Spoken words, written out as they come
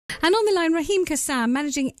And on the line, Raheem Kassam,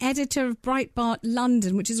 managing editor of Breitbart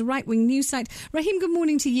London, which is a right-wing news site. Raheem, good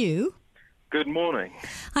morning to you. Good morning.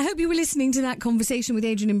 I hope you were listening to that conversation with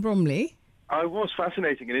Adrian in Bromley. I was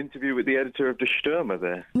fascinating, an interview with the editor of the Stürmer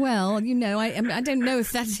there. Well, you know, I don't know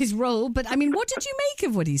if that's his role, but I mean, what did you make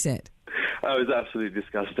of what he said? Oh, it was absolutely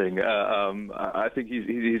disgusting. I think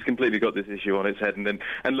he's completely got this issue on his head.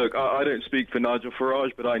 And look, I don't speak for Nigel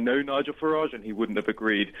Farage, but I know Nigel Farage, and he wouldn't have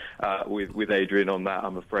agreed with Adrian on that,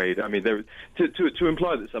 I'm afraid. I mean, to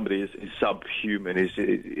imply that somebody is subhuman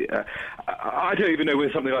I don't even know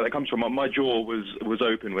where something like that comes from. My jaw was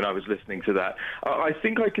open when I was listening to that. I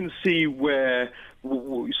think I can see where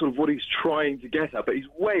sort of what he's trying to get at, but he's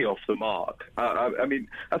way off the mark. I mean,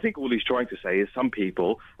 I think all he's trying to say is some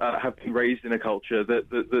people have been raised in a culture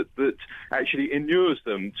that actually inures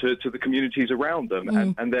them to the communities around them,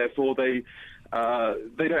 and therefore they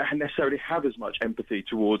don't necessarily have as much empathy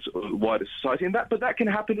towards wider society, but that can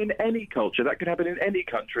happen in any culture. That can happen in any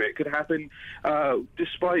country. It could happen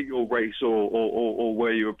despite your race or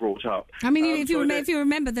where you were brought up. I mean, if you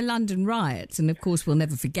remember the London riots, and of course we'll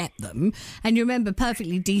never forget them, and you remember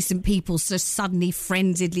perfectly decent people just suddenly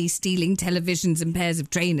frenziedly stealing televisions and pairs of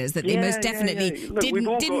trainers that they most definitely Look,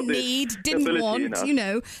 didn't need, didn't want. Enough. You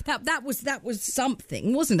know, that was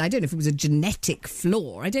something, wasn't it? I don't know if it was a genetic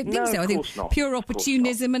flaw. I don't think so. I think pure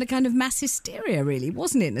opportunism and a kind of mass hysteria, really,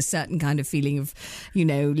 wasn't it? And a certain kind of feeling of, you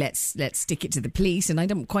know, let's stick it to the police. And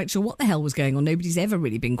I'm quite sure what the hell was going on. Nobody's ever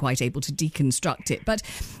really been quite able to deconstruct it. But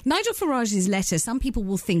Nigel Farage's letter, some people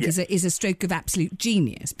will think is a stroke of absolute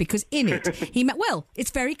genius, because in it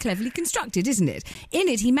it's very cleverly constructed, isn't it? In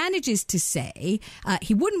it, he manages to say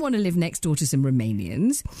he wouldn't want to live next door to some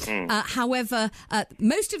Romanians. However,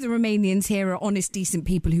 most of the Romanians here are honest, decent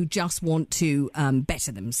people who just want to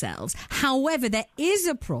better themselves. However, there is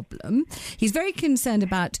a problem. He's very concerned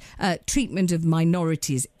about treatment of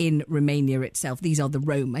minorities in Romania itself. These are the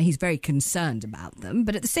Roma. He's very concerned about them.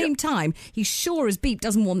 But at the same time, he sure as beep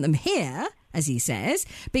doesn't want them here, as he says,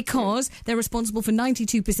 because they're responsible for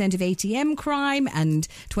 92% of ATM crime, and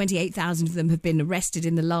 28,000 of them have been arrested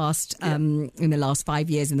in the last 5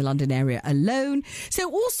 years in the London area alone.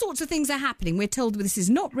 So all sorts of things are happening. We're told this is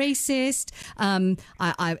not racist.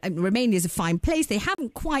 Romania is a fine place. They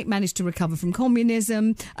haven't quite managed to recover from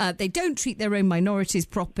communism. They don't treat their own minorities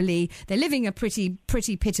properly. They're living a pretty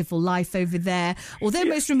pitiful life over there. Although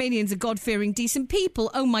most Romanians are God-fearing, decent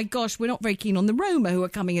people, oh my gosh, we're not very keen on the Roma who are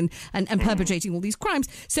coming and perpetrating all these crimes.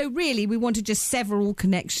 So really, we want to just sever all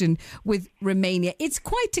connection with Romania. It's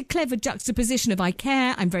quite a clever juxtaposition of I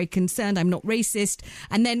care, I'm very concerned, I'm not racist,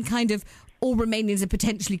 and then kind of all Romanians are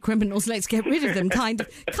potentially criminals, let's get rid of them kind of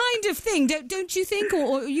thing. Don't you think?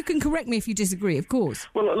 Or you can correct me if you disagree, of course.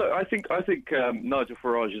 Well, look, I think Nigel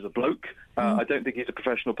Farage is a bloke. I don't think he's a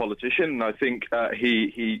professional politician. I think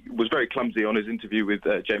he was very clumsy on his interview with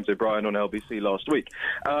James O'Brien on LBC last week.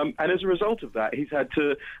 And as a result of that, he's had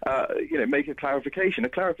to make a clarification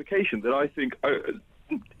that I think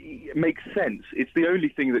makes sense. It's the only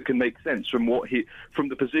thing that can make sense from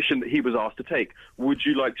the position that he was asked to take. Would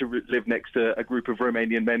you like to live next to a group of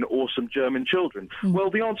Romanian men or some German children? Well,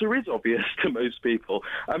 the answer is obvious to most people.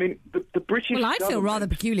 I mean, the British Well, I'd feel rather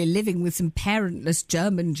peculiar living with some parentless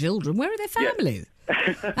German children. Where are their families?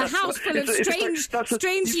 A house full of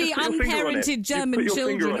strangely unparented German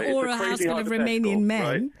children, or a house full of Romanian men.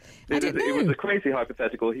 Right? I don't know. It was a crazy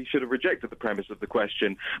hypothetical. He should have rejected the premise of the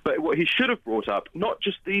question. But what he should have brought up, not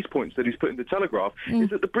just these points that he's put in the Telegraph, is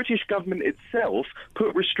that the British government itself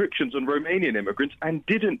put restrictions on Romanian immigrants and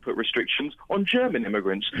didn't put restrictions on German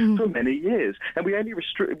immigrants for many years. And we only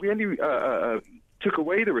took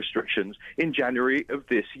away the restrictions in January of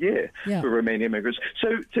this year for Romanian immigrants.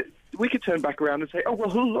 So we could turn back around and say, oh, well,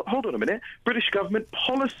 hold on a minute. British government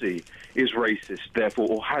policy is racist, therefore,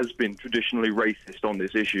 or has been traditionally racist on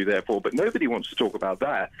this issue, therefore. But nobody wants to talk about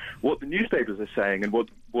that. What the newspapers are saying and what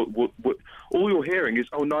all you're hearing is,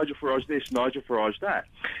 oh, Nigel Farage this, Nigel Farage that.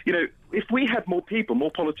 You know, if we had more people,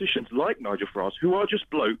 more politicians like Nigel Farage, who are just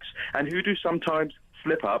blokes and who do sometimes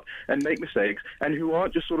slip up and make mistakes, and who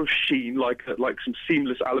aren't just sort of sheen like some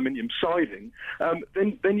seamless aluminium siding,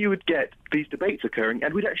 then you would get these debates occurring,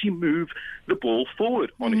 and we'd actually move the ball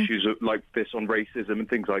forward on issues like this, on racism and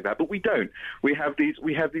things like that. But we don't. We have these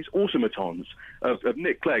automatons of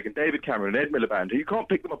Nick Clegg and David Cameron and Ed Miliband, who you can't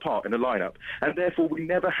pick them apart in a lineup, and therefore we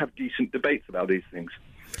never have decent debates about these things.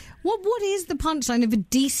 What is the punchline of a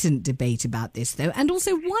decent debate about this, though? And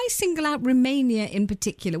also, why single out Romania in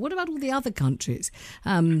particular? What about all the other countries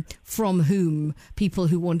from whom people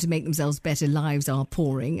who want to make themselves better lives are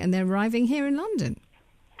pouring, and they're arriving here in London?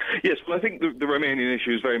 Yes, well, I think the Romanian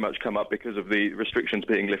issue has very much come up because of the restrictions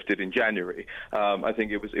being lifted in January. I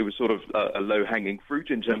think it was sort of a low-hanging fruit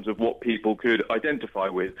in terms of what people could identify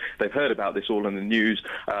with. They've heard about this all in the news.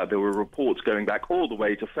 There were reports going back all the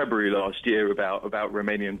way to February last year about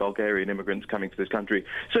Romanian, Bulgarian immigrants coming to this country.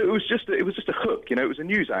 So it was just a hook, it was a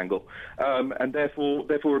news angle, and therefore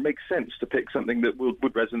it makes sense to pick something that would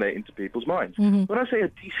resonate into people's minds. Mm-hmm. When I say a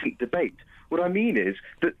decent debate, what I mean is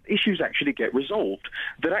that issues actually get resolved.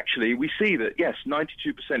 That actually we see that, yes, 92%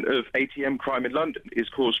 of ATM crime in London is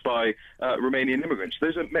caused by Romanian immigrants.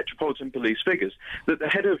 Those are Metropolitan Police figures. That the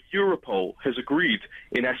head of Europol has agreed,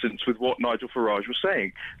 in essence, with what Nigel Farage was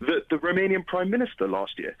saying. That the Romanian Prime Minister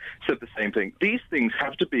last year said the same thing. These things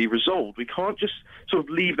have to be resolved. We can't just sort of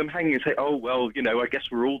leave them hanging and say, oh, well, I guess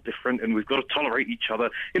we're all different and we've got to tolerate each other.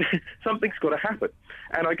 Something's got to happen.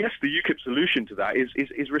 And I guess the UKIP solution to that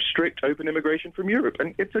is restrict open immigration from Europe,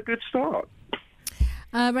 and it's a good start.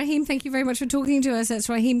 Raheem, thank you very much for talking to us. That's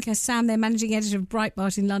Raheem Kassam, they're managing editor of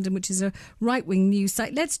Breitbart in London, which is a right-wing news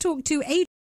site. Let's talk to